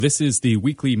This is the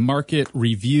weekly market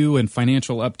review and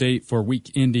financial update for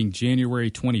week ending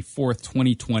January 24th,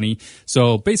 2020.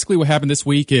 So basically what happened this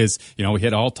week is, we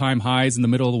hit all-time highs in the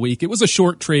middle of the week. It was a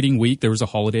short trading week. There was a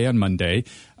holiday on Monday.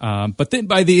 But then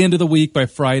by the end of the week, by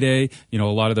Friday, a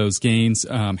lot of those gains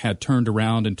had turned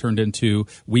around and turned into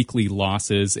weekly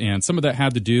losses. And some of that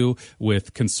had to do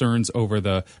with concerns over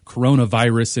the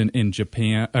coronavirus in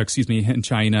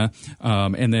China.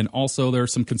 And then also there are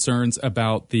some concerns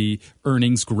about the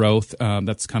earnings growth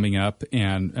that's coming up,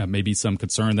 and maybe some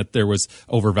concern that there was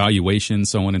overvaluation,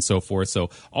 so on and so forth. So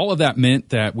all of that meant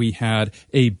that we had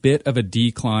a bit of a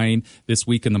decline this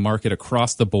week in the market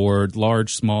across the board,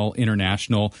 large, small,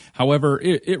 international. However,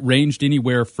 it ranged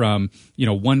anywhere from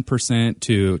 1%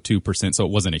 to 2%, so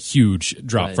it wasn't a huge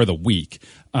drop for the week.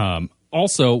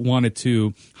 Also wanted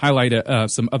to highlight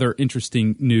some other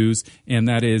interesting news, and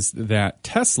that is that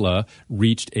Tesla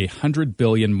reached a $100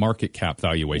 billion market cap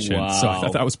valuation. Wow. So I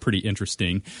thought that was pretty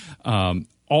interesting.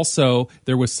 Also,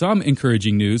 there was some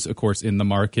encouraging news, of course, in the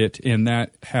market, and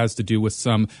that has to do with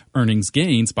some earnings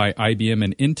gains by IBM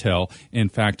and Intel. In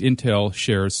fact, Intel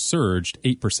shares surged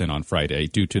 8% on Friday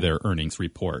due to their earnings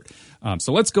report.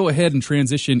 So let's go ahead and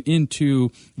transition into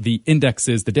the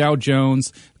indexes. The Dow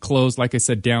Jones closed, like I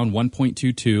said, down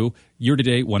 1.22.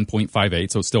 Year-to-date, 1.58,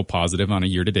 so it's still positive on a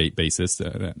year-to-date basis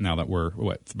now that we're,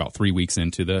 about 3 weeks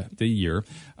into the year.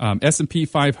 S&P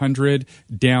 500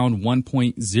 down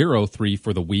 1.03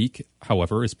 for the week,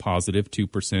 however, is positive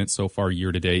 2% so far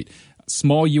year-to-date.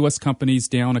 Small U.S. companies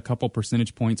down a couple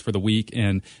percentage points for the week,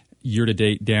 and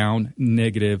year-to-date down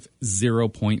negative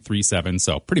 0.37,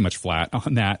 so pretty much flat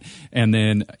on that. And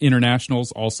then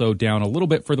internationals also down a little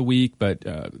bit for the week, but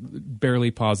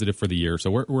barely positive for the year. So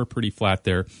we're pretty flat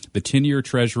there. The 10-year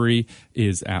Treasury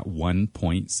is at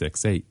 1.68.